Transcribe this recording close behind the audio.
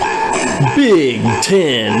Big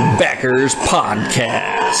Ten Backers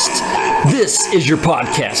Podcast. This is your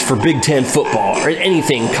podcast for Big Ten football or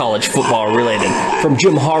anything college football related. From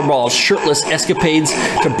Jim Harbaugh's shirtless escapades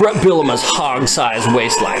to Brett Bielema's hog-sized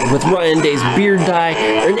waistline with Ryan Day's beard dye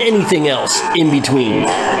and anything else in between.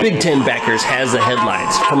 Big Ten Backers has the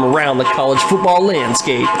headlines from around the college football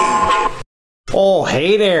landscape. Oh,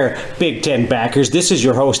 hey there, Big Ten Backers. This is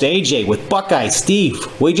your host, AJ, with Buckeye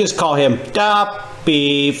Steve. We just call him Top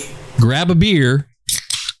Beef. Grab a beer.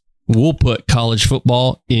 We'll put college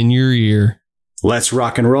football in your ear. Let's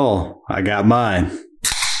rock and roll. I got mine.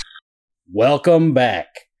 Welcome back,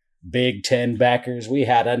 Big Ten Backers. We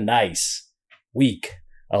had a nice week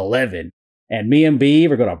 11, and me and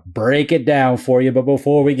Beeve are going to break it down for you. But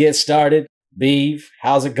before we get started, Beeve,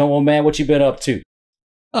 how's it going, man? What you been up to?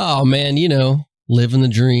 Oh, man, living the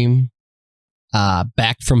dream.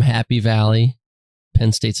 Back from Happy Valley.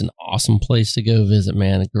 Penn State's an awesome place to go visit,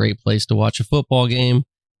 man. A great place to watch a football game.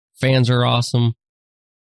 Fans are awesome.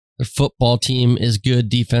 Their football team is good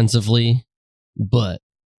defensively, but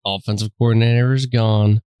offensive coordinator is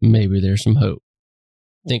gone. Maybe there's some hope.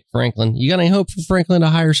 Think Franklin. You got any hope for Franklin to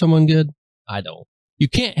hire someone good? I don't. You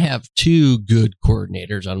can't have two good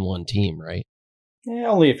coordinators on one team, right? Yeah,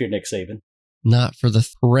 only if you're Nick Saban. Not for the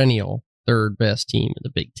perennial third best team in the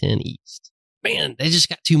Big Ten East. Man, they just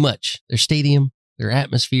got too much. Their stadium, their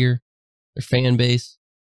atmosphere, their fan base.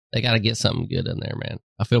 They got to get something good in there, man.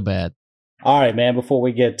 I feel bad. All right, man, before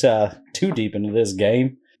we get too deep into this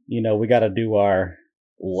game, we got to do our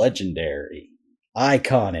legendary,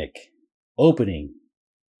 iconic opening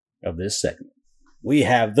of this segment. We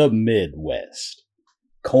have the Midwest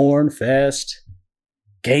Corn Fest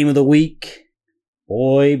Game of the Week.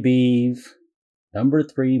 Boy, Beeve, number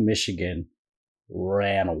 3 Michigan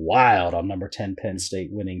ran wild on number 10 Penn State,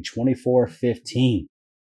 winning 24-15.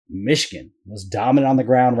 Michigan was dominant on the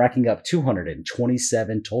ground, racking up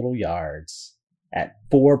 227 total yards at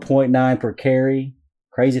 4.9 per carry.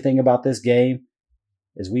 Crazy thing about this game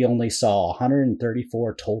is we only saw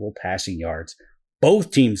 134 total passing yards,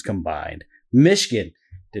 both teams combined. Michigan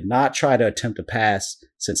did not try to attempt a pass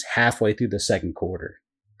since halfway through the second quarter.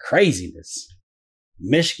 Craziness.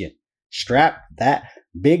 Michigan strapped that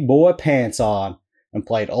big boy pants on and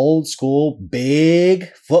played old school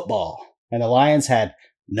big football. And the Lions had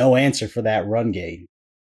no answer for that run game.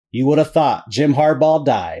 You would have thought Jim Harbaugh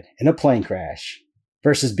died in a plane crash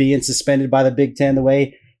versus being suspended by the Big Ten the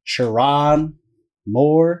way Sharon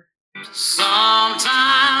Moore. Sometimes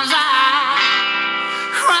I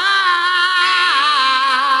cry.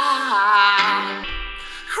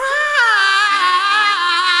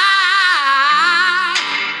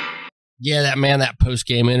 Yeah, that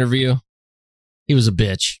post-game interview, he was a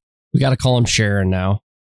bitch. We got to call him Sharon now.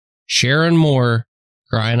 Sharon Moore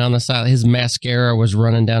crying on the side. His mascara was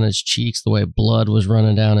running down his cheeks the way blood was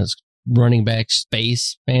running down his running back's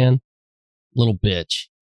face, man. Little bitch.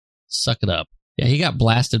 Suck it up. Yeah, he got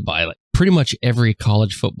blasted by pretty much every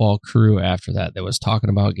college football crew after that was talking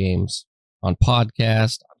about games on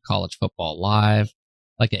podcast, on College Football Live.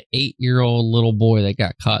 Like an 8-year-old little boy that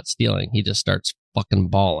got caught stealing. He just starts fucking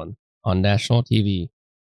bawling on national TV.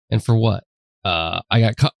 And for what? I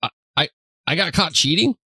got caught. I got caught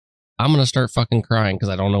cheating. I'm going to start fucking crying because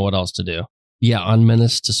I don't know what else to do. Yeah, on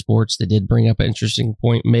Menace to Sports, they did bring up an interesting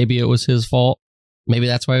point. Maybe it was his fault. Maybe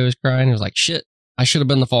that's why he was crying. He was like, shit, I should have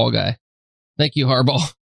been the fall guy. Thank you,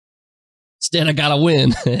 Harbaugh. Instead, I got to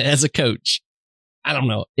win as a coach. I don't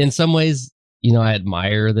know. In some ways, I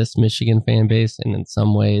admire this Michigan fan base. And in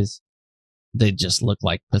some ways, they just look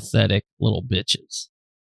like pathetic little bitches.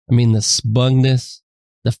 I mean, the smugness,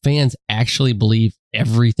 the fans actually believe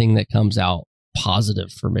everything that comes out positive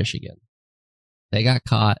for Michigan. They got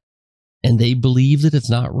caught and they believe that it's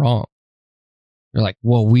not wrong. They're like,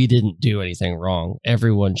 well, we didn't do anything wrong.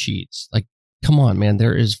 Everyone cheats. Like, come on, man.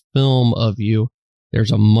 There is film of you.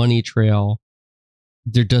 There's a money trail.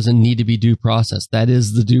 There doesn't need to be due process. That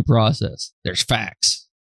is the due process. There's facts.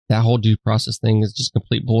 That whole due process thing is just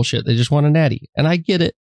complete bullshit. They just want a natty. And I get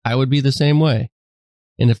it. I would be the same way.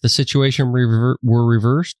 And if the situation were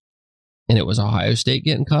reversed and it was Ohio State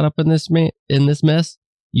getting caught up in this mess,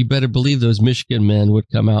 you better believe those Michigan men would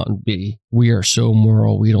come out and be, we are so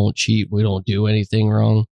moral. We don't cheat. We don't do anything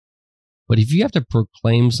wrong. But if you have to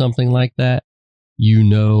proclaim something like that,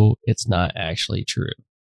 it's not actually true.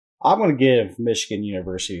 I'm going to give Michigan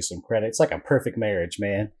University some credit. It's like a perfect marriage,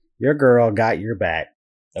 man. Your girl got your back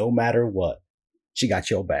no matter what. She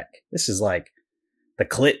got your back. This is like the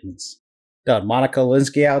Clintons. Got Monica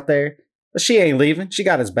Lewinsky out there, but she ain't leaving. She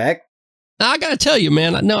got his back. I got to tell you,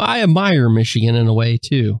 man, no, I admire Michigan in a way,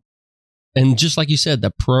 too. And just like you said,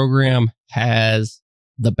 the program has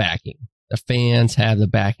the backing. The fans have the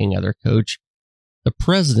backing of their coach. The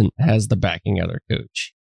president has the backing of their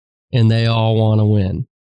coach. And they all want to win.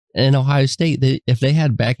 And Ohio State, if they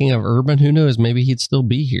had backing of Urban, who knows, maybe he'd still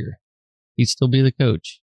be here. He'd still be the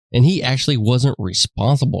coach. And he actually wasn't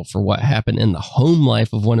responsible for what happened in the home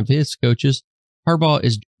life of one of his coaches. Harbaugh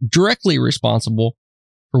is directly responsible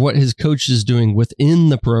for what his coach is doing within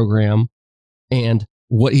the program and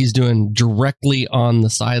what he's doing directly on the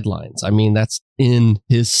sidelines. I mean, that's in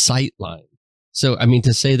his sight line. So, I mean,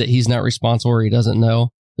 to say that he's not responsible or he doesn't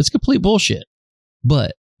know, it's complete bullshit.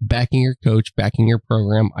 But backing your coach, backing your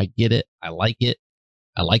program, I get it. I like it.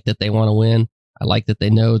 I like that they want to win. I like that they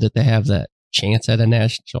know that they have that chance at a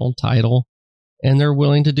national title, and they're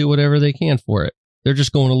willing to do whatever they can for it. They're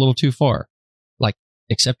just going a little too far. Like,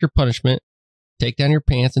 accept your punishment, take down your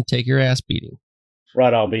pants, and take your ass beating.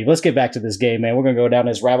 Right on, Beef. Let's get back to this game, man. We're going to go down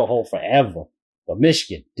this rabbit hole forever. But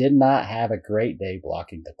Michigan did not have a great day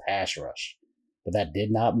blocking the pass rush. But that did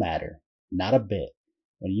not matter. Not a bit.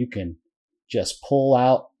 When you can just pull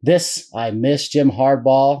out this, I miss Jim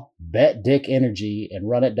Harbaugh, bet dick energy, and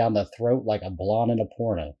run it down the throat like a blonde in a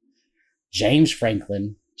porno. James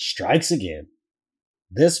Franklin strikes again.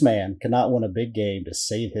 This man cannot win a big game to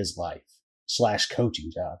save his life /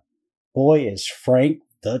 coaching job. Boy, is Frank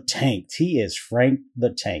the Tank. He is Frank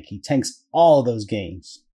the Tank. He tanks all those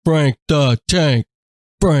games. Frank the Tank.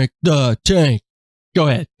 Frank the Tank. Go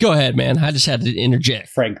ahead, man. I just had to interject.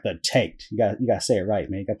 Frank the Tank. You got to say it right,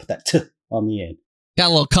 man. You got to put that t on the end. Got a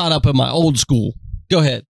little caught up in my old school. Go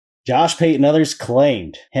ahead. Josh Payton and others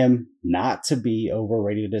claimed him not to be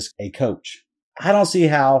overrated as a coach. I don't see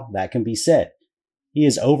how that can be said. He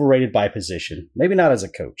is overrated by position, maybe not as a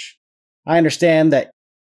coach. I understand that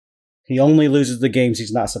he only loses the games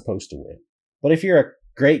he's not supposed to win. But if you're a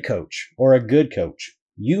great coach or a good coach,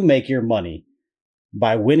 you make your money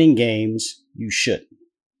by winning games you shouldn't.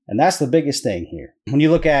 And that's the biggest thing here. When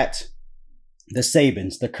you look at the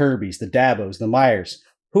Sabans, the Kirbys, the Dabos, the Myers,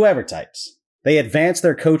 whoever types, they advance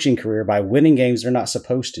their coaching career by winning games they're not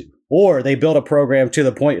supposed to. Or they build a program to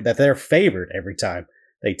the point that they're favored every time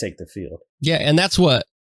they take the field. Yeah, and that's what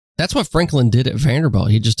Franklin did at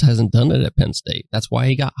Vanderbilt. He just hasn't done it at Penn State. That's why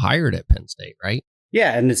he got hired at Penn State, right?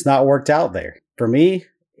 Yeah, and it's not worked out there. For me,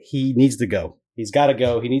 he needs to go. He's got to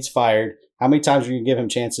go. He needs fired. How many times are you going to give him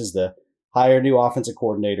chances to hire a new offensive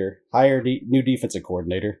coordinator, hire a new defensive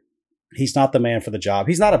coordinator? He's not the man for the job.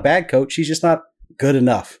 He's not a bad coach. He's just not good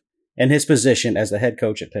enough in his position as the head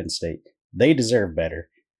coach at Penn State. They deserve better.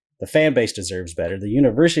 The fan base deserves better. The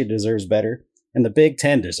university deserves better. And the Big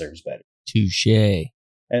Ten deserves better. Touché.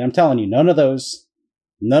 And I'm telling you, none of those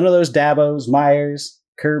Dabos, Myers,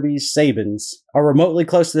 Kirbys, Sabans are remotely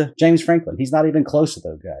close to James Franklin. He's not even close to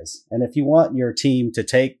those guys. And if you want your team to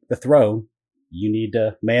take the throne, you need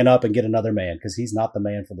to man up and get another man because he's not the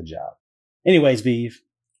man for the job. Anyways, Beeve,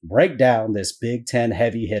 break down this Big Ten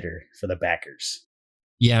heavy hitter for the backers.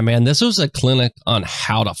 Yeah, man, this was a clinic on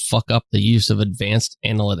how to fuck up the use of advanced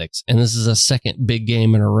analytics. And this is a second big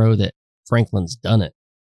game in a row that Franklin's done it.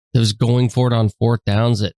 It was going for it on fourth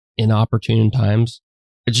downs at inopportune times.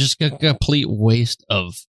 It's just a complete waste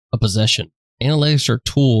of a possession. Analytics are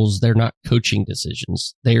tools. They're not coaching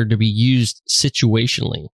decisions. They are to be used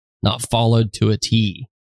situationally, not followed to a T.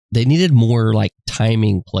 They needed more like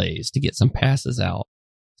timing plays to get some passes out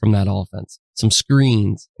from that offense, some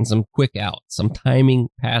screens and some quick outs, some timing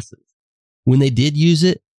passes. When they did use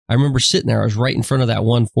it, I remember sitting there. I was right in front of that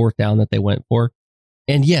one fourth down that they went for.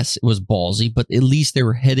 And yes, it was ballsy, but at least they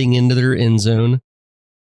were heading into their end zone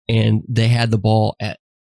and they had the ball at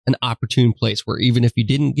an opportune place where even if you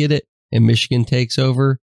didn't get it and Michigan takes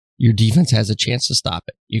over, your defense has a chance to stop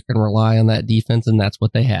it. You can rely on that defense, and that's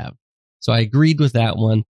what they have. So I agreed with that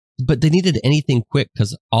one, but they needed anything quick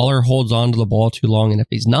because Aller holds on to the ball too long. And if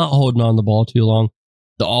he's not holding on to the ball too long,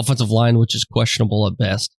 the offensive line, which is questionable at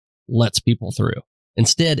best, lets people through.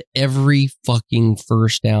 Instead, every fucking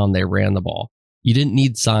first down, they ran the ball. You didn't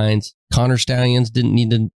need signs. Connor Stallions didn't need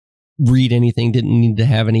to read anything, didn't need to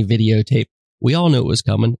have any videotape. We all knew it was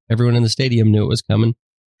coming. Everyone in the stadium knew it was coming.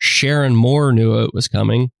 Sharon Moore knew it was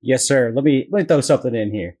coming. Yes, sir. Let me throw something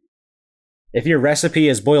in here. If your recipe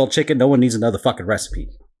is boiled chicken, no one needs another fucking recipe.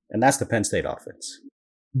 And that's the Penn State offense.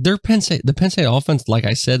 The Penn State offense, like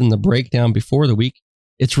I said in the breakdown before the week,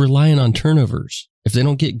 it's relying on turnovers. If they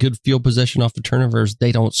don't get good field possession off the turnovers,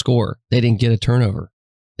 they don't score. They didn't get a turnover.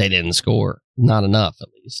 They didn't score. Not enough, at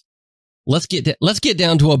least. Let's get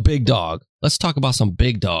down to a big dog. Let's talk about some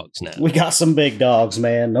big dogs now. We got some big dogs,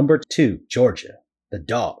 man. Number 2, Georgia. The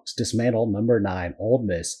Dogs dismantled number 9, Ole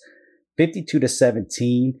Miss,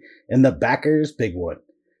 52-17. And the backers, big one.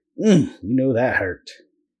 You know that hurt.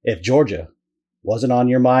 If Georgia wasn't on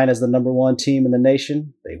your mind as the number one team in the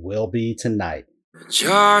nation, they will be tonight.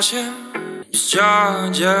 Georgia, it's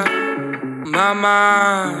Georgia, my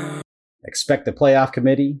mind. Expect the playoff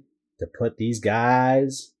committee to put these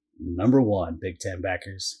guys number one, Big Ten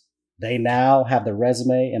backers. They now have the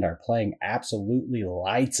resume and are playing absolutely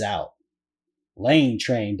lights out. Lane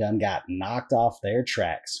Train done got knocked off their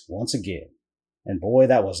tracks once again. And boy,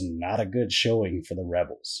 that was not a good showing for the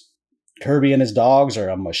Rebels. Kirby and his dogs are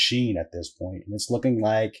a machine at this point, and it's looking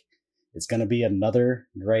like it's going to be another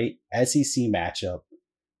great SEC matchup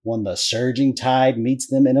when the surging tide meets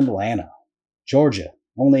them in Atlanta. Georgia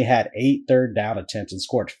only had 8 third down attempts and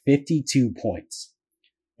scored 52 points.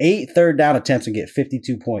 8 third down attempts and get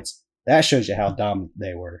 52 points. That shows you how dominant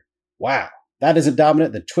they were. Wow. That isn't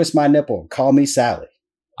dominant, then twist my nipple and call me Sally.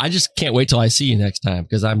 I just can't wait till I see you next time,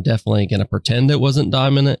 because I'm definitely going to pretend it wasn't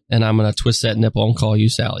dominant, and I'm going to twist that nipple and call you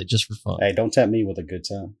Sally just for fun. Hey, don't tempt me with a good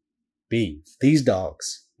time. B, these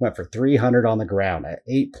dogs went for 300 on the ground at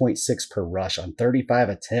 8.6 per rush on 35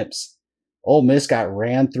 attempts. Ole Miss got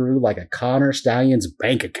ran through like a Connor Stallion's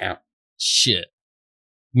bank account. Shit.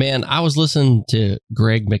 Man, I was listening to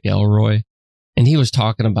Greg McElroy, and he was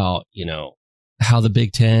talking about, how the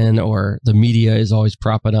Big Ten or the media is always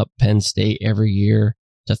propping up Penn State every year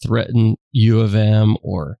to threaten U of M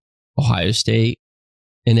or Ohio State.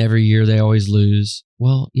 And every year they always lose.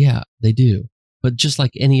 Well, yeah, they do. But just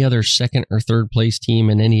like any other second or third place team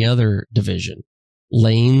in any other division,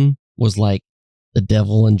 Lane was like the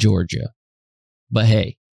devil in Georgia. But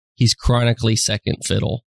hey, he's chronically second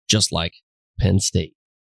fiddle, just like Penn State.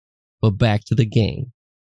 But back to the game.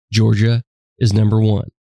 Georgia is number one.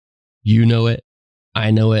 You know it. I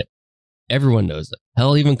know it. Everyone knows it.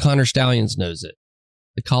 Hell, even Connor Stallions knows it.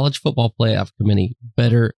 The College Football Playoff Committee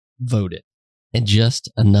better vote it. And just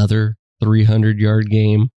another 300-yard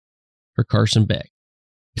game for Carson Beck.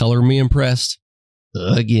 Color me impressed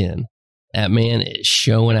again. That man is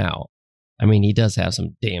showing out. I mean, he does have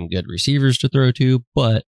some damn good receivers to throw to,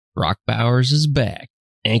 but Brock Bowers is back.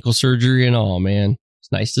 Ankle surgery and all, man.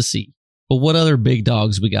 It's nice to see. But what other big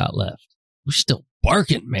dogs we got left? We're still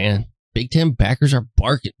barking, man. Big Ten backers are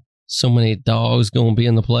barking. So many dogs going to be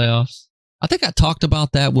in the playoffs. I think I talked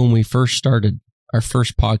about that when we first started our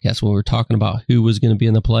first podcast, when we were talking about who was going to be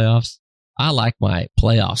in the playoffs. I like my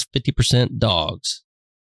playoffs 50% dogs.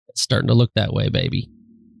 It's starting to look that way, baby.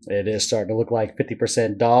 It is starting to look like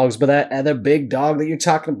 50% dogs, but that other big dog that you're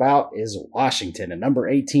talking about is Washington. And number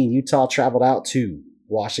 18, Utah traveled out to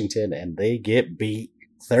Washington, and they get beat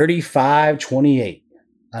 35-28.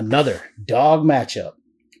 Another dog matchup.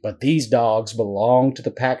 But these dogs belong to the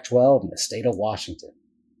Pac-12 in the state of Washington.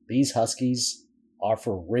 These Huskies are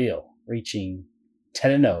for real, reaching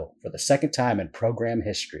 10-0 for the second time in program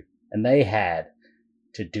history. And they had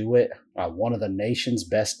to do it on one of the nation's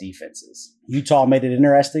best defenses. Utah made it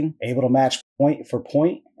interesting, able to match point for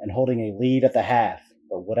point and holding a lead at the half.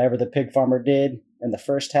 But whatever the pig farmer did in the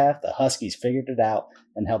first half, the Huskies figured it out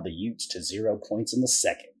and held the Utes to 0 points in the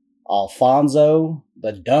second. Alfonso,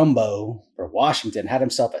 the Dumbo, for Washington had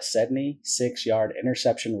himself a 76-yard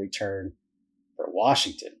interception return for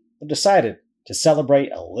Washington, but decided to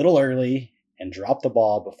celebrate a little early and drop the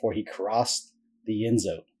ball before he crossed the end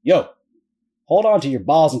zone. Yo, hold on to your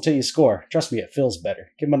balls until you score. Trust me, it feels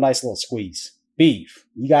better. Give him a nice little squeeze. Beef,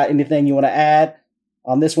 you got anything you want to add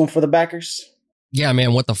on this one for the backers? Yeah,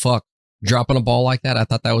 man, what the fuck? Dropping a ball like that? I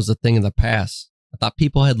thought that was a thing in the past. I thought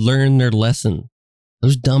people had learned their lesson.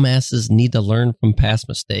 Those dumbasses need to learn from past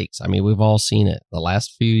mistakes. I mean, we've all seen it the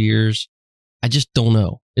last few years. I just don't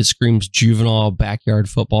know. It screams juvenile backyard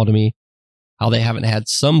football to me. How they haven't had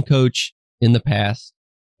some coach in the past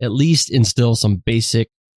at least instill some basic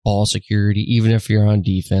ball security, even if you're on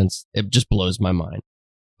defense. It just blows my mind.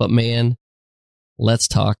 But man, let's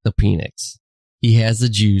talk the Penix. He has the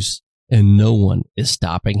juice, and no one is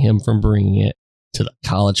stopping him from bringing it to the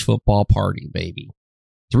college football party, baby.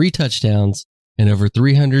 3 touchdowns and over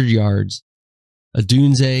 300 yards.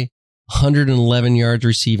 Adunze, 111 yards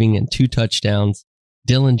receiving and 2 touchdowns.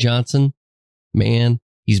 Dylan Johnson, man,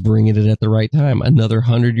 he's bringing it at the right time. Another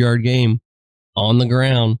 100-yard game on the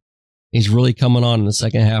ground. He's really coming on in the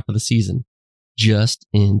second half of the season, just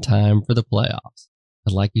in time for the playoffs.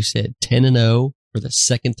 And like you said, 10-0 for the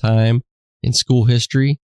second time in school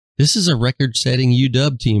history. This is a record-setting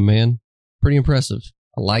UW team, man. Pretty impressive.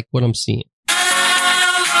 I like what I'm seeing.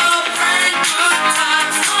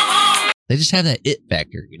 They just have that it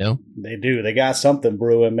factor, you know? They do. They got something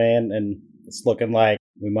brewing, man, and it's looking like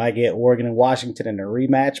we might get Oregon and Washington in a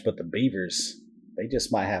rematch, but the Beavers, they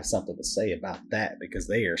just might have something to say about that because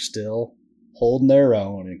they are still holding their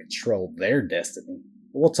own and control their destiny.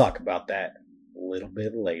 We'll talk about that a little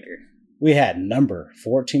bit later. We had number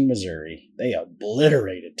 14 Missouri. They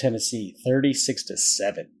obliterated Tennessee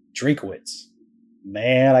 36-7. Drinkwitz.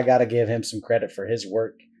 Man, I got to give him some credit for his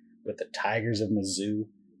work with the Tigers of Mizzou.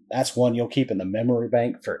 That's one you'll keep in the memory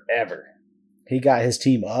bank forever. He got his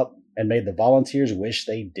team up and made the Volunteers wish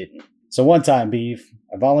they didn't. So one time, Beef,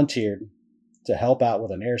 I volunteered to help out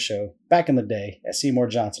with an air show back in the day at Seymour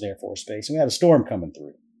Johnson Air Force Base, and we had a storm coming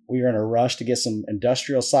through. We were in a rush to get some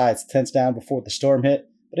industrial sides tents down before the storm hit.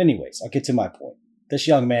 But anyways, I'll get to my point. This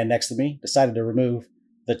young man next to me decided to remove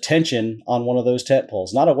the tension on one of those tent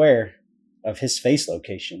poles, not aware of his face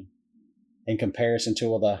location in comparison to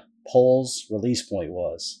where the pole's release point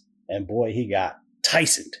was. And boy, he got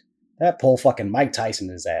Tysoned. That pole fucking Mike Tyson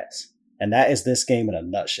his ass. And that is this game in a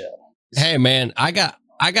nutshell. Hey man, I got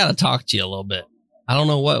to talk to you a little bit. I don't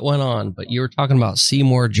know what went on, but you were talking about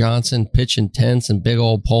Seymour Johnson pitching tents and big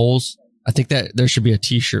old poles. I think that there should be a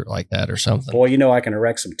t-shirt like that or something. Boy, you know I can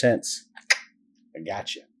erect some tents. I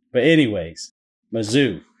got you. But anyways,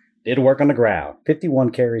 Mizzou did work on the ground.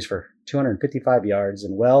 51 carries for 255 yards.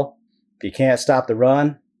 And well, if you can't stop the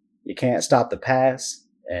run, you can't stop the pass.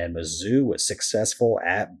 And Mizzou was successful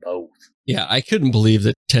at both. Yeah, I couldn't believe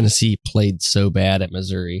that Tennessee played so bad at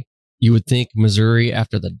Missouri. You would think Missouri,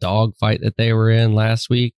 after the dogfight that they were in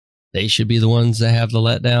last week, they should be the ones that have the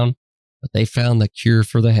letdown. But they found the cure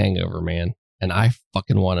for the hangover, man. And I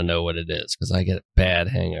fucking want to know what it is because I get bad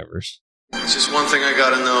hangovers. It's just one thing I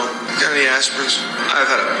gotta know. Got any aspirins? I've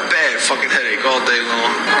had a bad fucking headache all day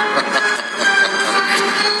long.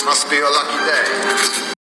 Must be a lucky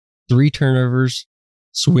day. 3 turnovers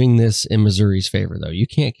swing this in Missouri's favor, though. You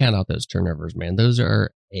can't count out those turnovers, man. Those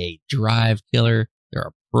are a drive killer. They're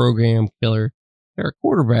a program killer. They're a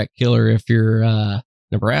quarterback killer if you're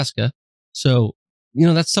Nebraska. So, you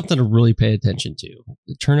know, that's something to really pay attention to.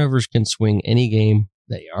 The turnovers can swing any game.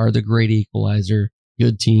 They are the great equalizer.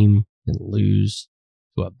 Good team can lose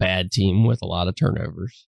to a bad team with a lot of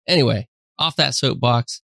turnovers. Anyway, off that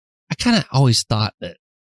soapbox, I kind of always thought that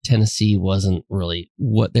Tennessee wasn't really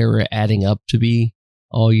what they were adding up to be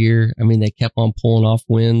all year. I mean, they kept on pulling off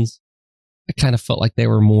wins. I kind of felt like they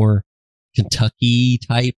were more Kentucky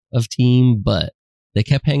type of team, but they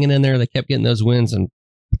kept hanging in there. They kept getting those wins, and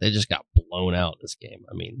they just got blown out this game.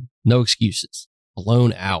 I mean, no excuses.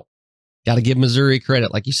 Blown out. Got to give Missouri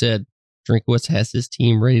credit. Like you said, Drinkwitz has his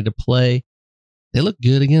team ready to play. They look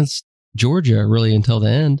good against Georgia really until the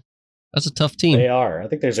end. That's a tough team. They are. I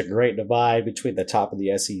think there's a great divide between the top of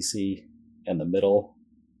the SEC and the middle,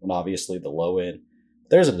 and obviously the low end.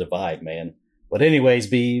 There's a divide, man. But anyways,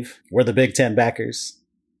 Beeve, we're the Big Ten backers.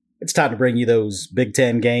 It's time to bring you those Big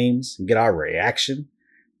Ten games and get our reaction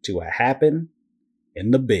to what happened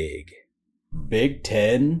in the Big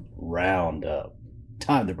Ten Roundup.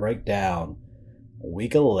 Time to break down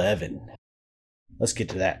Week 11. Let's get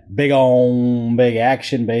to that. Big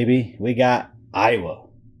action, baby. We got Iowa.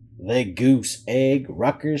 They goose egg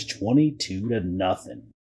Rutgers 22-0.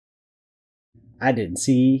 I didn't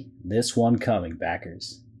see this one coming,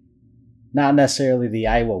 backers. Not necessarily the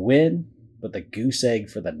Iowa win, but the goose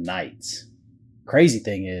egg for the Knights. Crazy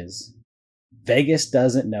thing is, Vegas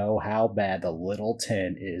doesn't know how bad the Little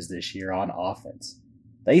 10 is this year on offense.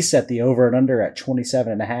 They set the over and under at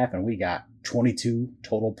 27.5, and we got 22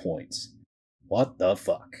 total points. What the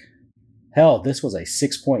fuck? Hell, this was a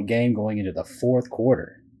 6-point game going into the fourth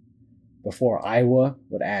quarter before Iowa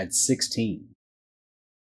would add 16.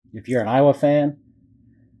 If you're an Iowa fan,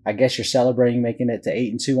 I guess you're celebrating making it to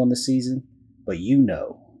 8-2 on the season, but you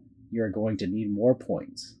know you're going to need more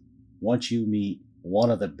points once you meet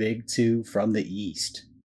one of the big two from the East.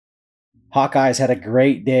 Hawkeyes had a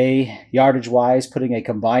great day, yardage-wise, putting a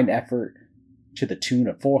combined effort to the tune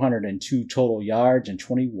of 402 total yards and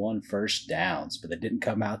 21 first downs, but they didn't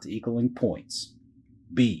come out to equaling points.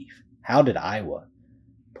 Beef, how did Iowa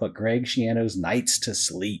put Greg Schiano's Knights to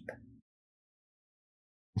sleep?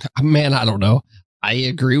 Man, I don't know. I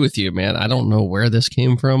agree with you, man. I don't know where this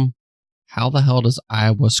came from. How the hell does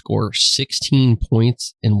Iowa score 16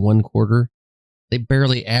 points in one quarter? They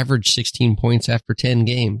barely average 16 points after 10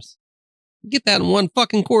 games. Get that in one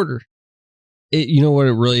fucking quarter. You know what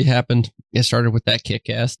it really happened? It started with that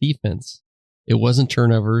kick-ass defense. It wasn't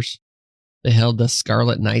turnovers. They held the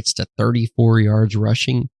Scarlet Knights to 34 yards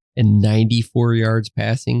rushing and 94 yards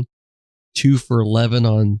passing. 2 for 11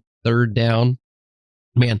 on third down.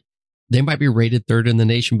 Man, they might be rated third in the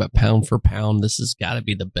nation, but pound for pound, this has got to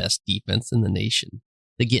be the best defense in the nation.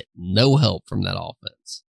 They get no help from that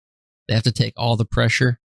offense. They have to take all the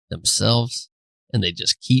pressure themselves, and they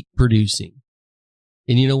just keep producing.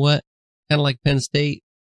 And you know what? Kind of like Penn State,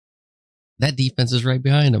 that defense is right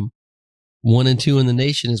behind them. 1 and 2 in the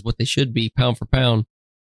nation is what they should be, pound for pound.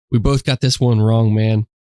 We both got this one wrong, man.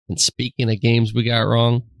 And speaking of games we got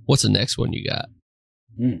wrong, what's the next one you got?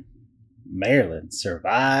 Maryland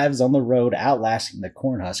survives on the road, outlasting the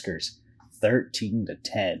Cornhuskers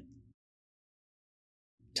 13-10.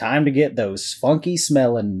 Time to get those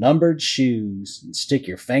funky-smelling numbered shoes and stick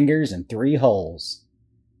your fingers in 3 holes.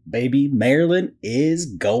 Baby, Maryland is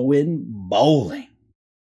going bowling.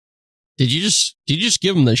 Did you just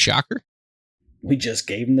give them the shocker? We just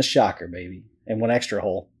gave them the shocker, baby. And 1 extra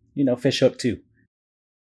hole. Fish hook too.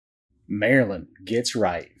 Maryland gets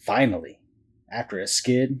right, finally. After a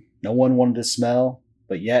skid no one wanted to smell,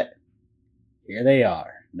 but yet, here they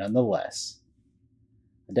are, nonetheless.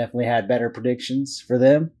 I definitely had better predictions for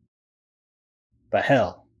them. But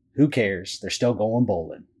hell, who cares? They're still going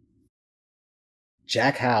bowling.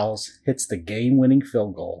 Jack Howells hits the game-winning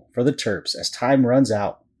field goal for the Terps as time runs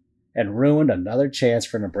out and ruined another chance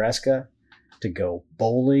for Nebraska to go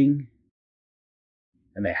bowling.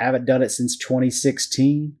 And they haven't done it since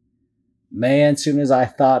 2016. Man, soon as I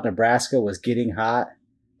thought Nebraska was getting hot,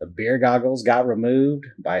 the beer goggles got removed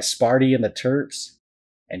by Sparty and the Terps,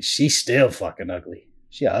 and she's still fucking ugly.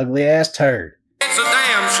 She an ugly-ass turd. It's a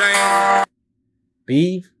damn shame.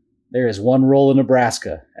 Beve, there is one rule in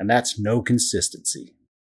Nebraska, and that's no consistency.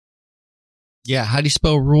 Yeah, how do you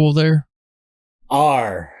spell rule there?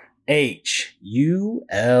 R-H-U-L-E.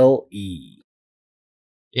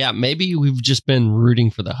 Yeah, maybe we've just been rooting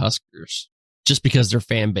for the Huskers just because their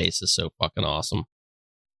fan base is so fucking awesome.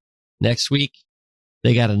 Next week,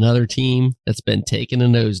 they got another team that's been taking a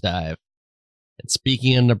nosedive. And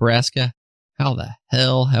speaking of Nebraska, how the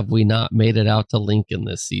hell have we not made it out to Lincoln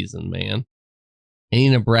this season, man? Any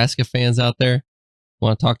Nebraska fans out there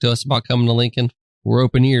want to talk to us about coming to Lincoln? We're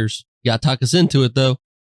open ears. You got to talk us into it, though.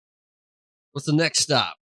 What's the next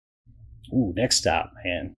stop? Ooh, next stop,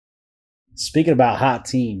 man. Speaking about hot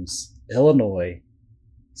teams, Illinois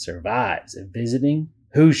survives at visiting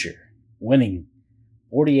Hoosier, winning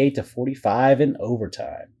 48-45 in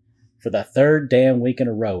overtime. For the 3rd damn week in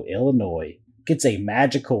a row, Illinois gets a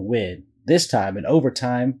magical win, this time in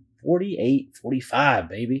overtime, 48-45,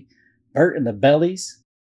 baby. Burt and the Bellies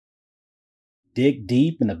dig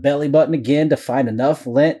deep in the belly button again to find enough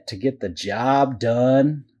lint to get the job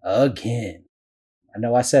done again. I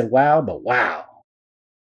know I said wow, but wow.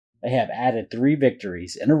 They have added 3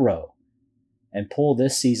 victories in a row and pull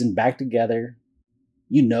this season back together.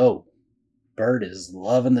 Bird is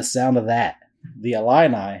loving the sound of that. The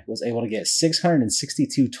Illini was able to get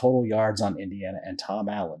 662 total yards on Indiana and Tom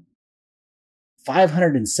Allen.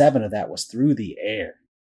 507 of that was through the air.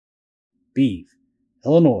 Beve,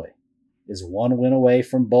 Illinois is 1 win away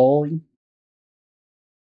from bowling.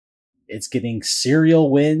 It's getting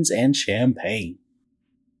cereal wins and champagne.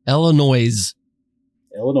 Illinois.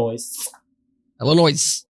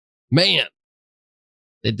 Man.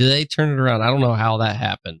 Did they turn it around? I don't know how that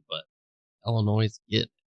happened, but Illinois get it.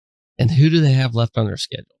 And who do they have left on their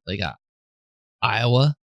schedule? They got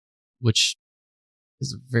Iowa, which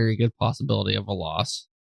is a very good possibility of a loss.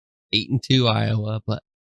 8-2 Iowa, but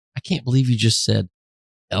I can't believe you just said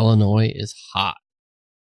Illinois is hot.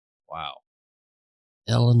 Wow.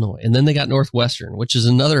 Illinois. And then they got Northwestern, which is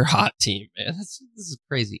another hot team, man. This is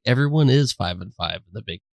crazy. Everyone is 5-5 in the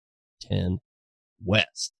Big Ten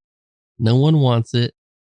West. No one wants it,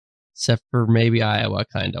 except for maybe Iowa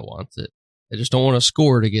kind of wants it. They just don't want to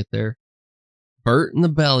score to get there. Burt and the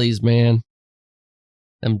Bellies, man.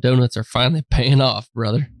 Them donuts are finally paying off,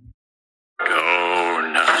 brother.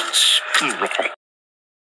 Donuts.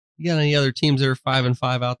 You got any other teams that are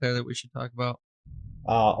 5-5 out there that we should talk about?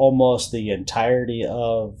 Almost the entirety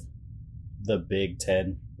of the Big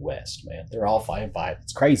Ten West, man. They're all 5-5.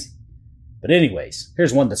 It's crazy. But anyways,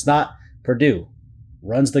 here's one that's not. Purdue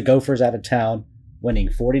runs the Gophers out of town, winning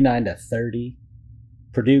 49-30.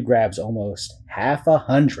 Purdue grabs almost half a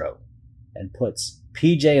hundred and puts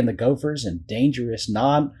PJ and the Gophers in dangerous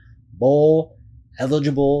non-bowl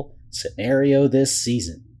eligible scenario this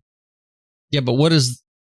season. Yeah, but what is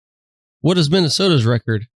Minnesota's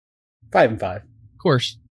record? 5-5. Of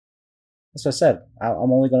course. That's what I said.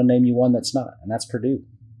 I'm only going to name you one that's not, and that's Purdue.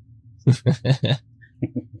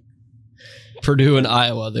 Purdue and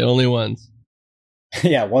Iowa, the only ones.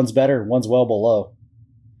 Yeah, one's better, one's well below.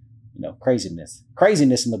 Craziness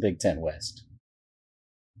in the Big Ten West.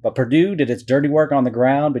 But Purdue did its dirty work on the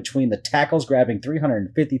ground between the tackles grabbing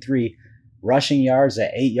 353 rushing yards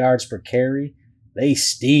at 8 yards per carry. They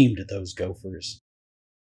steamed those Gophers.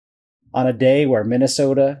 On a day where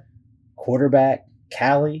Minnesota quarterback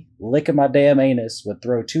Callie licking my damn anus would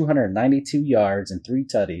throw 292 yards and 3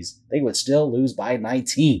 tutties, they would still lose by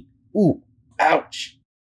 19. Ooh, ouch.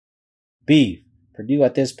 Beve, Purdue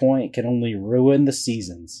at this point can only ruin the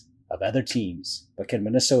seasons of other teams, but can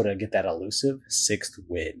Minnesota get that elusive 6th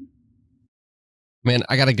win? Man,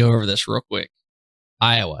 I got to go over this real quick.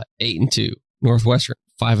 Iowa 8-2, Northwestern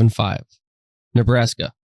 5-5,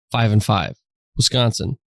 Nebraska 5-5,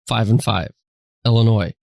 Wisconsin 5-5,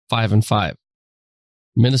 Illinois 5-5,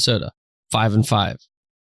 Minnesota 5-5,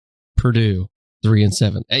 Purdue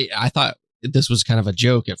 3-7. Hey, I thought this was kind of a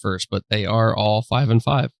joke at first, but they are all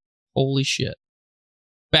 5-5. Holy shit!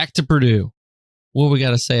 Back to Purdue. What we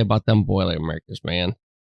got to say about them Boilermakers, man?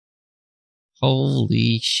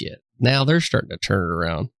 Holy shit! Now they're starting to turn it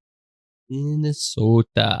around.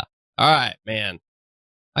 Minnesota. All right, man.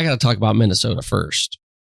 I got to talk about Minnesota first.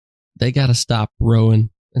 They got to stop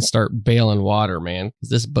rowing and start bailing water, man, because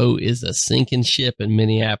this boat is a sinking ship in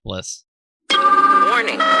Minneapolis.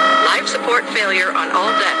 Warning. Life support failure on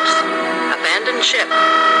all decks. Abandoned ship.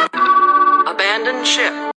 Abandoned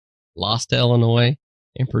ship. Lost to Illinois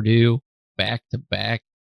and Purdue back to back,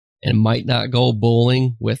 and might not go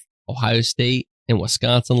bowling with Ohio State and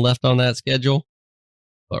Wisconsin left on that schedule.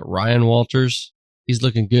 But Ryan Walters, he's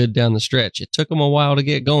looking good down the stretch. It took him a while to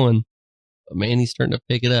get going, but man, he's starting to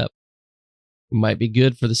pick it up. He might be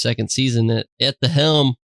good for the second season at the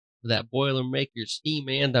helm for that Boilermakers team,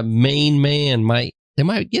 man. The main man they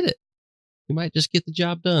might get it. He might just get the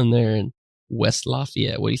job done there in West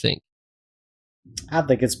Lafayette. What do you think? I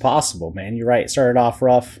think it's possible, man. You're right. It started off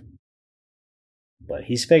rough, but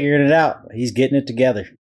he's figuring it out. He's getting it together.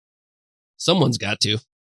 Someone's got to.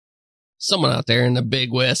 Someone out there in the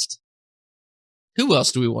Big West. Who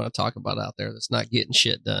else do we want to talk about out there that's not getting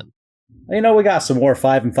shit done? You know, we got some more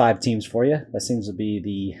 5-5 teams for you. That seems to be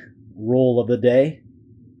the rule of the day.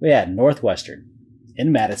 We had Northwestern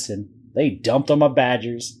in Madison. They dumped on my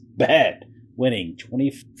Badgers. Bad. Winning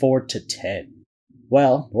 24-10.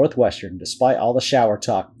 Well, Northwestern, despite all the shower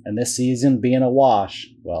talk and this season being a wash,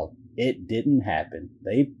 well, it didn't happen.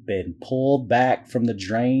 They've been pulled back from the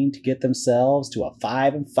drain to get themselves to a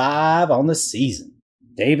 5-5 on the season.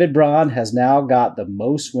 David Braun has now got the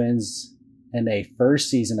most wins in a first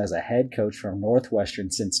season as a head coach from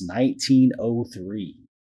Northwestern since 1903.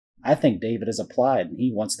 I think David has applied and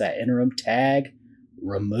he wants that interim tag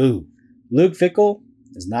removed. Luke Fickell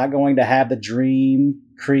is not going to have the dream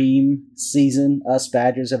cream season us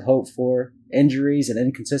Badgers have hoped for. Injuries and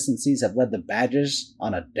inconsistencies have led the Badgers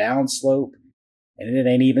on a downslope, and it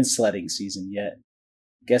ain't even sledding season yet.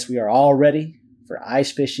 Guess we are all ready for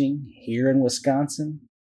ice fishing here in Wisconsin.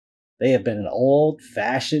 They have been an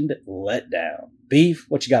old-fashioned letdown. Beef,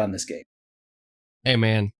 what you got on this game? Hey,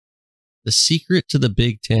 man, the secret to the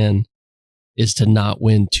Big Ten is to not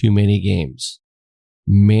win too many games.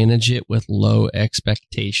 Manage it with low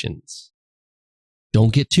expectations.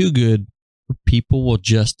 Don't get too good, or people will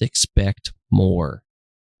just expect more.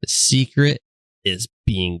 The secret is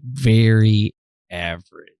being very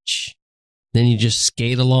average. Then you just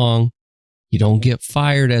skate along. You don't get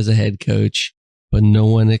fired as a head coach, but no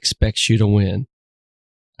one expects you to win.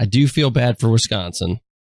 I do feel bad for Wisconsin.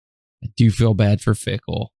 I do feel bad for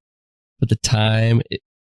Fickell. But the time it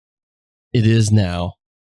is now.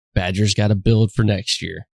 Badgers got to build for next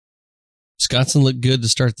year. Wisconsin looked good to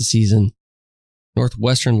start the season.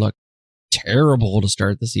 Northwestern looked terrible to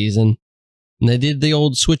start the season. And they did the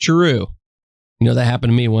old switcheroo. You know, that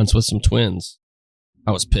happened to me once with some Twins.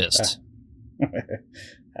 I was pissed.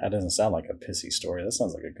 That doesn't sound like a pissy story. That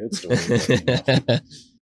sounds like a good story.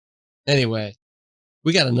 Anyway,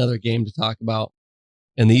 we got another game to talk about.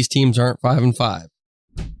 And these teams aren't 5-5.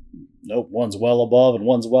 Nope, one's well above and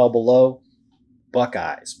one's well below.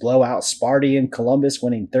 Buckeyes blow out Sparty in Columbus,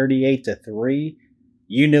 winning 38-3.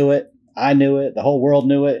 You knew it. I knew it. The whole world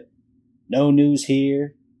knew it. No news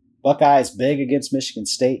here. Buckeyes big against Michigan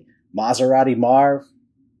State. Maserati Marv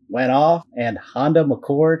went off, and Honda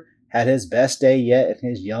McCord had his best day yet in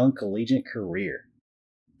his young collegiate career.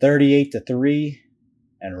 38-3,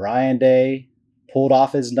 and Ryan Day pulled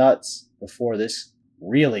off his nuts before this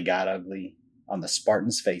really got ugly on the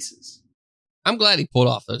Spartans' faces. I'm glad he pulled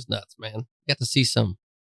off those nuts, man. Got to see some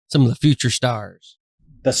of the future stars.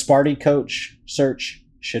 The Sparty coach search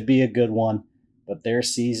should be a good one, but their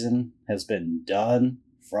season has been done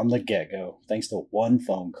from the get-go thanks to one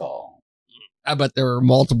phone call. I bet there were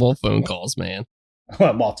multiple phone calls, man.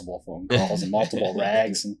 Multiple phone calls and multiple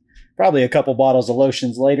rags and probably a couple bottles of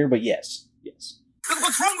lotions later, but yes.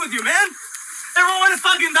 What's wrong with you, man? Everyone is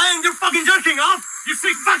fucking dying. You're fucking jerking off. You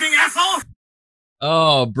sick fucking asshole.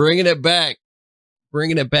 Oh, bringing it back.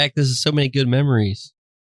 Bringing it back. This is so many good memories.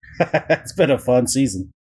 It's been a fun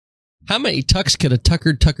season. How many tucks could a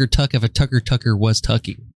Tucker tuck if a Tucker was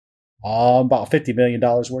tucking? About $50 million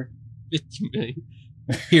worth. 50 million.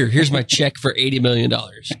 Here's my check for $80 million.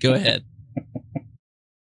 Go ahead.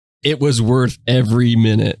 It was worth every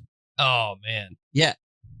minute. Oh, man. Yeah.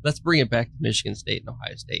 Let's bring it back to Michigan State and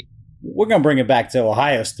Ohio State. We're going to bring it back to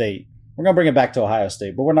Ohio State. We're going to bring it back to Ohio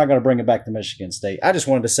State, but we're not going to bring it back to Michigan State. I just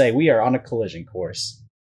wanted to say we are on a collision course.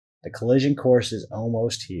 The collision course is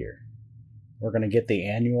almost here. We're going to get the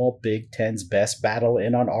annual Big Ten's Best Battle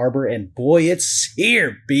in Ann Arbor, and boy, it's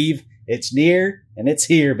here, Beeve. It's near, and it's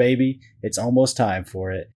here, baby. It's almost time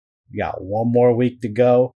for it. We got one more week to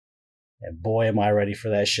go, and boy, am I ready for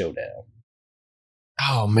that showdown.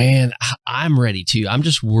 Oh, man, I'm ready too. I'm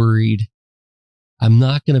just worried I'm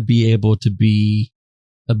not going to be able to be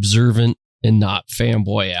observant and not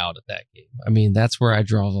fanboy out at that game. I mean, that's where I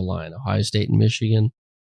draw the line. Ohio State and Michigan.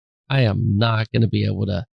 I am not going to be able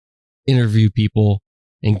to interview people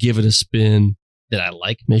and give it a spin that I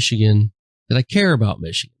like Michigan, that I care about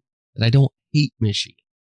Michigan, that I don't hate Michigan,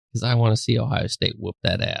 because I want to see Ohio State whoop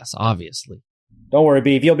that ass, obviously. Don't worry,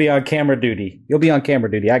 Beeve. You'll be on camera duty.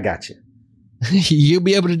 I got you. You'll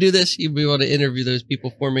be able to do this? You'll be able to interview those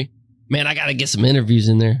people for me? Man, I got to get some interviews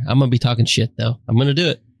in there. I'm going to be talking shit, though. I'm going to do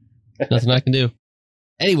it. Nothing I can do.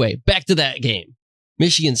 Anyway, back to that game.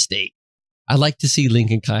 Michigan State. I like to see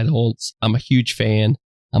Lincoln Kienholz. I'm a huge fan.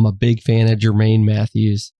 I'm a big fan of Jermaine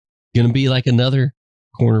Matthews. Going to be like another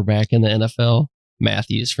cornerback in the NFL.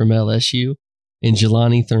 Matthews from LSU. And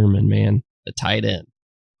Jelani Thurman, man, the tight end.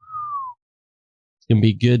 It's going to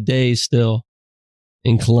be good days still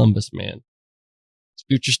in Columbus, man.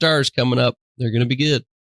 Future stars coming up. They're going to be good.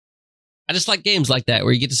 I just like games like that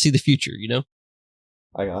where you get to see the future, you know?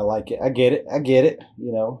 I like it. I get it.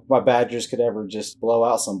 You know, if my Badgers could ever just blow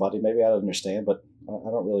out somebody, maybe I'd understand, but I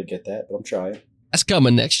don't really get that, but I'm trying. That's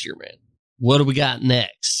coming next year, man. What do we got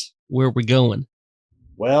next? Where are we going?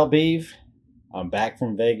 Well, Beeve, I'm back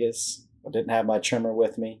from Vegas. I didn't have my trimmer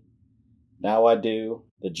with me. Now I do.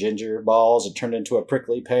 The ginger balls are turned into a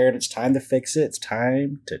prickly pear, and it's time to fix it. It's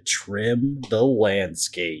time to trim the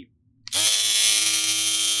landscape.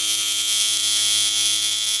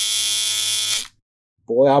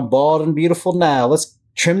 Boy, I'm bald and beautiful now. Let's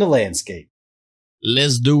trim the landscape.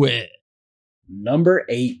 Let's do it. Number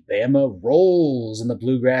 8, Bama rolls in the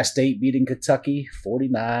Bluegrass State, beating Kentucky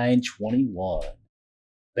 49-21.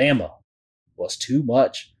 Bama was too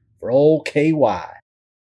much for old KY.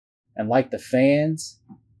 And like the fans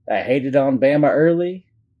that hated on Bama early,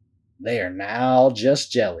 they are now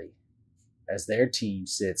just jelly as their team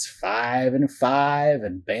sits 5-5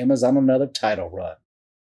 and Bama's on another title run.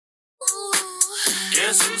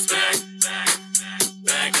 Guess who's back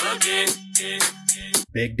again?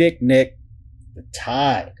 Big Dick Nick, the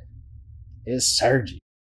tide is surging.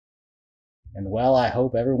 And well, I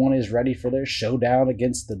hope everyone is ready for their showdown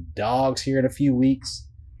against the Dogs here in a few weeks.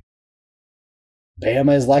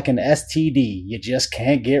 Bama is like an STD. You just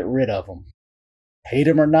can't get rid of them. Hate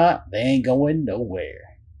them or not, they ain't going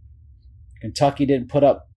nowhere. Kentucky didn't put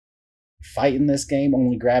up fight in this game,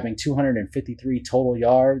 only grabbing 253 total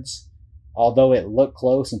yards, although it looked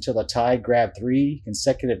close until the Tide grabbed 3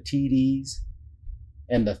 consecutive TDs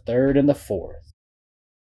in the third and the fourth.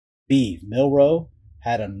 Beeve Milroe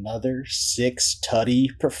had another 6-tutty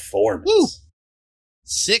performance. Woo.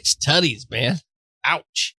 6 tutties, man.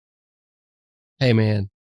 Ouch. Hey, man,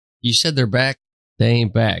 you said they're back. They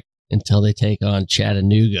ain't back until they take on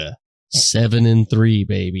Chattanooga. 7-3,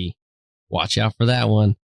 baby. Watch out for that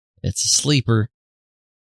one. It's a sleeper,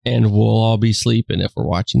 and we'll all be sleeping if we're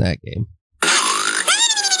watching that game.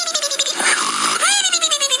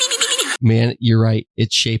 Man, you're right.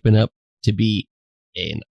 It's shaping up to be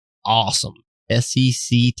an awesome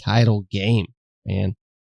SEC title game, man.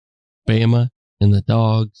 Bama and the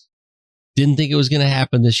Dogs. Didn't think it was going to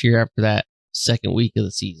happen this year after that second week of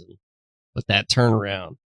the season. But that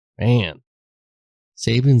turnaround, man.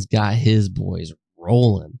 Saban's got his boys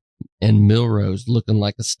rolling, and Milroe's looking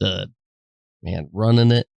like a stud. Man,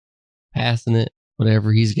 running it, passing it,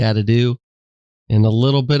 whatever he's got to do, and a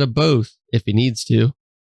little bit of both if he needs to.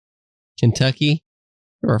 Kentucky,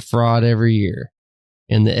 they're a fraud every year,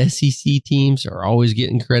 and the SEC teams are always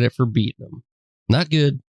getting credit for beating them. Not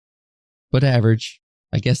good, but average.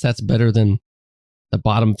 I guess that's better than the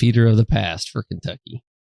bottom feeder of the past for Kentucky.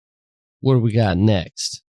 What do we got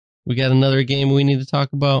next? We got another game we need to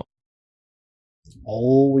talk about.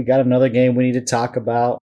 Oh, we got another game we need to talk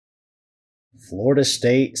about. Florida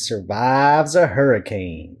State survives a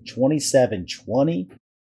hurricane, 27-20.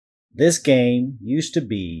 This game used to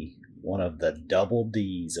be one of the double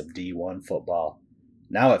Ds of D1 football.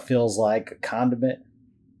 Now it feels like a condiment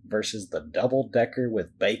versus the double-decker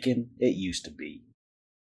with bacon it used to be.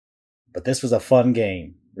 But this was a fun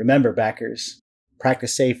game. Remember, backers,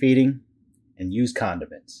 practice safe eating and use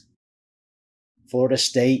condiments. Florida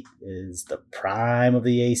State is the prime of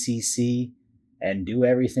the ACC, and do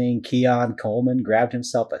everything Keon Coleman grabbed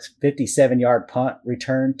himself a 57-yard punt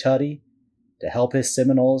return tutty to help his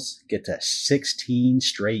Seminoles get to 16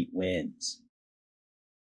 straight wins.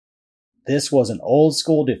 This was an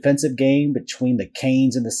old-school defensive game between the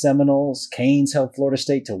Canes and the Seminoles. Canes held Florida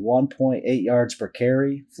State to 1.8 yards per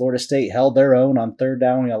carry. Florida State held their own on third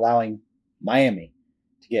down, allowing Miami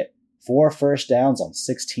to get 4 first downs on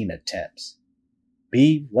 16 attempts.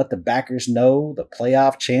 Beve, let the backers know the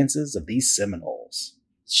playoff chances of these Seminoles.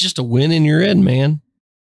 It's just a win and you're in, man.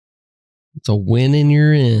 It's a win and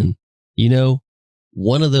you're in. You know,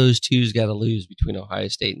 one of those two's got to lose between Ohio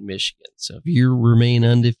State and Michigan. So if you remain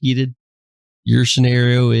undefeated, your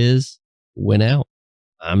scenario is win out.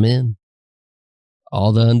 I'm in.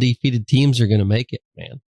 All the undefeated teams are going to make it,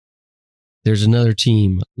 man. There's another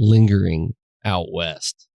team lingering out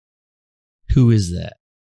west. Who is that?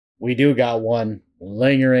 We do got one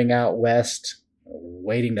lingering out west,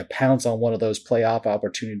 waiting to pounce on one of those playoff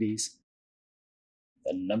opportunities.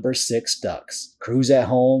 The number 6 Ducks cruise at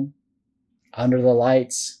home, under the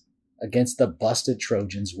lights, against the busted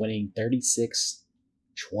Trojans, winning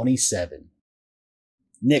 36-27.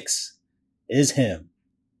 Nix is him,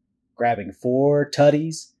 grabbing 4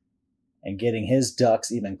 tutties and getting his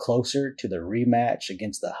Ducks even closer to the rematch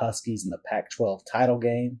against the Huskies in the Pac-12 title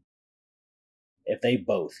game. If they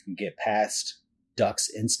both can get past Ducks'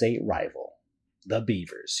 in-state rival, the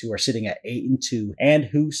Beavers, who are sitting at 8-2 and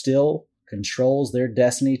who still controls their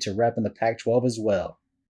destiny to rep in the Pac-12 as well.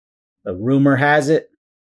 The rumor has it,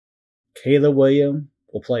 Caleb Williams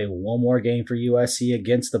will play one more game for USC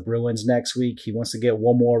against the Bruins next week. He wants to get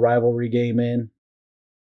one more rivalry game in.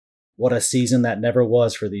 What a season that never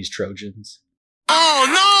was for these Trojans.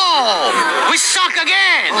 Oh no! We suck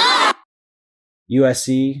again!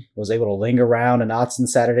 USC was able to linger around in Autzen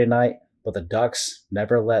Saturday night, but the Ducks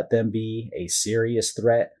never let them be a serious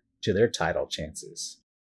threat to their title chances.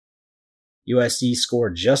 USC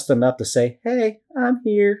scored just enough to say, hey, I'm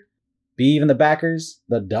here. Beve and the backers,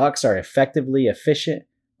 the Ducks are effectively efficient,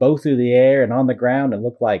 both through the air and on the ground, and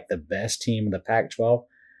look like the best team in the Pac-12,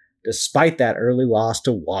 despite that early loss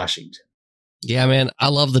to Washington. Yeah, man, I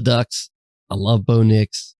love the Ducks. I love Bo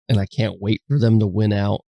Nix, and I can't wait for them to win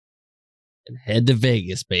out and head to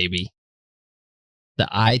Vegas, baby. The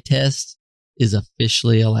eye test is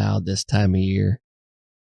officially allowed this time of year,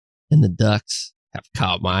 and the Ducks have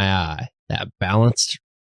caught my eye. That balanced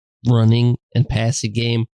running and passing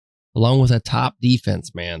game, along with a top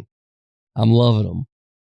defense, man. I'm loving them.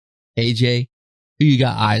 AJ, who you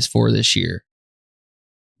got eyes for this year?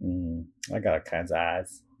 I got all kinds of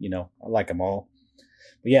eyes. I like them all.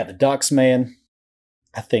 But yeah, the Ducks, man.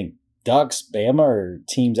 I think Ducks, Bama are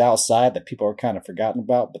teams outside that people are kind of forgotten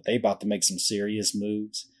about, but they about to make some serious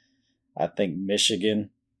moves. I think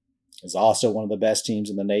Michigan is also one of the best teams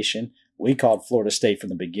in the nation. We called Florida State from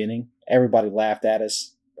the beginning. Everybody laughed at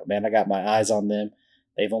us. But man, I got my eyes on them.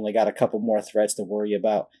 They've only got a couple more threats to worry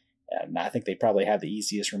about. And I think they probably have the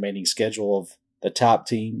easiest remaining schedule of the top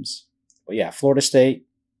teams. But yeah, Florida State,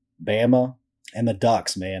 Bama, and the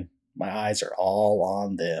Ducks, man. My eyes are all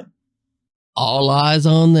on them. All eyes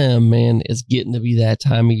on them, man. It's getting to be that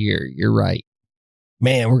time of year. You're right.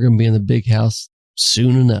 Man, we're going to be in the big house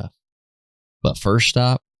soon enough. But first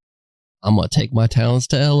stop, I'm going to take my talents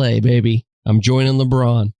to LA, baby. I'm joining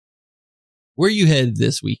LeBron. Where you headed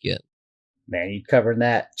this weekend? Man, you covering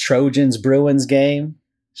that Trojans-Bruins game?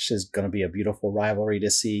 It's just going to be a beautiful rivalry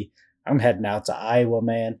to see. I'm heading out to Iowa,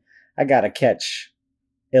 man. I got to catch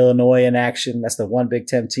Illinois in action. That's the one Big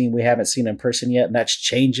Ten team we haven't seen in person yet, and that's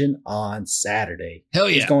changing on Saturday. Hell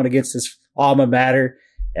yeah. He's going against his alma mater,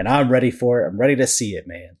 and I'm ready for it. I'm ready to see it,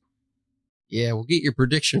 man. Yeah, we'll get your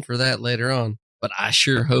prediction for that later on, but I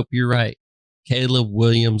sure hope you're right. Caleb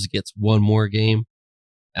Williams gets one more game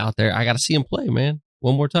out there. I got to see him play, man.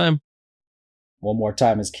 One more time. One more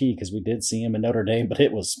time is key because we did see him in Notre Dame, but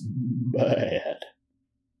it was bad.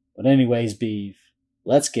 But anyways, Beve,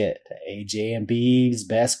 let's get to AJ and Beve's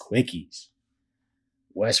best quickies.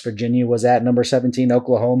 West Virginia was at number 17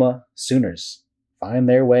 Oklahoma. Sooners find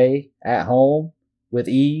their way at home with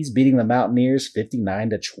ease, beating the Mountaineers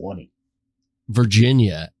 59-20.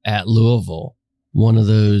 Virginia at Louisville. One of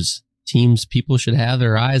those teams people should have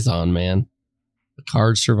their eyes on, man. The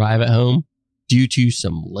Cards survive at home due to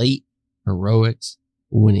some late heroics,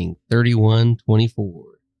 winning 31-24.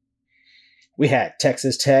 We had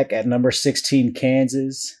Texas Tech at number 16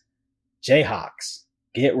 Kansas. Jayhawks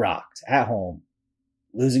get rocked at home,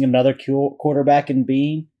 losing another quarterback in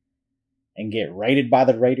Bean, and get raided by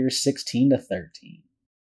the Raiders 16-13.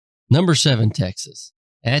 Number 7 Texas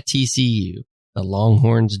at TCU. The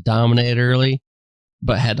Longhorns dominated early,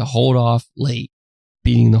 but had to hold off late,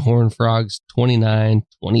 beating the Horned Frogs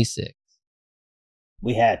 29-26.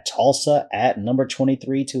 We had Tulsa at number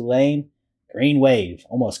 23 Tulane. Green Wave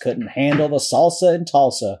almost couldn't handle the salsa in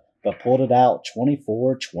Tulsa, but pulled it out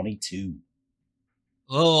 24-22.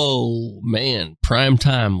 Oh, man. Prime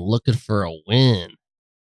time looking for a win.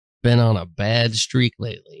 Been on a bad streak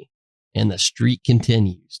lately, and the streak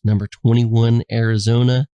continues. Number 21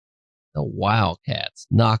 Arizona, the Wildcats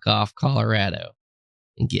knock off Colorado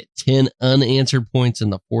and get 10 unanswered points in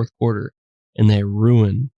the fourth quarter, and they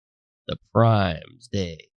ruin the Prime's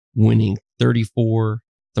day, winning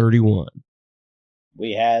 34-31.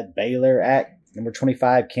 We had Baylor at number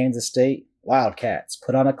 25 Kansas State. Wildcats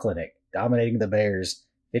put on a clinic, dominating the Bears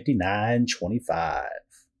 59-25.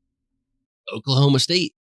 Oklahoma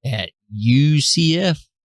State at UCF.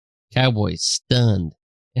 Cowboys stunned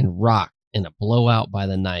and rocked in a blowout by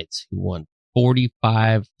the Knights, who won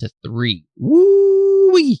 45-3.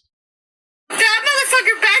 Woo-wee! That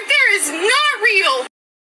motherfucker back there is not real!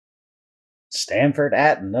 Stanford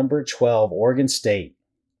at number 12 Oregon State.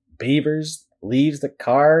 Beavers leaves the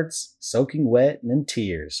Cards soaking wet and in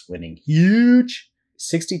tears, winning huge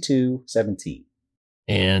 62-17.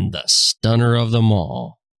 And the stunner of them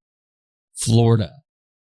all, Florida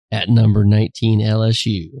at number 19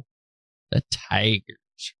 LSU. The Tigers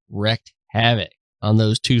wreaked havoc on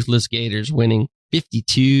those toothless Gators, winning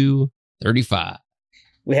 52-35.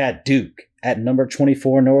 We had Duke at number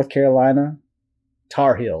 24 North Carolina.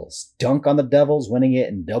 Tar Heels dunk on the Devils, winning it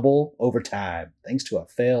in double overtime, thanks to a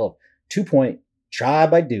failed 2-point try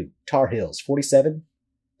by Duke. Tar Heels 47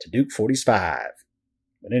 to Duke 45.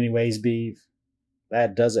 But anyways, Beeve,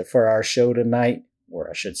 that does it for our show tonight, or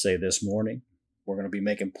I should say this morning. We're going to be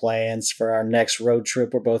making plans for our next road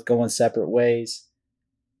trip. We're both going separate ways.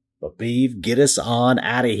 But Beeve, get us on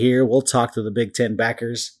out of here. We'll talk to the Big Ten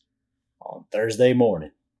backers on Thursday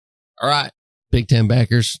morning. All right, Big Ten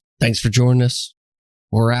backers, thanks for joining us.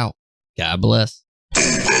 We're out. God bless.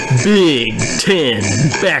 Big Ten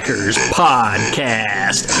Backers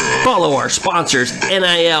Podcast. Follow our sponsors,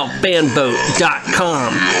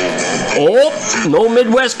 NILFanvote.com. Oh, no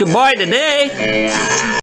Midwest goodbye today.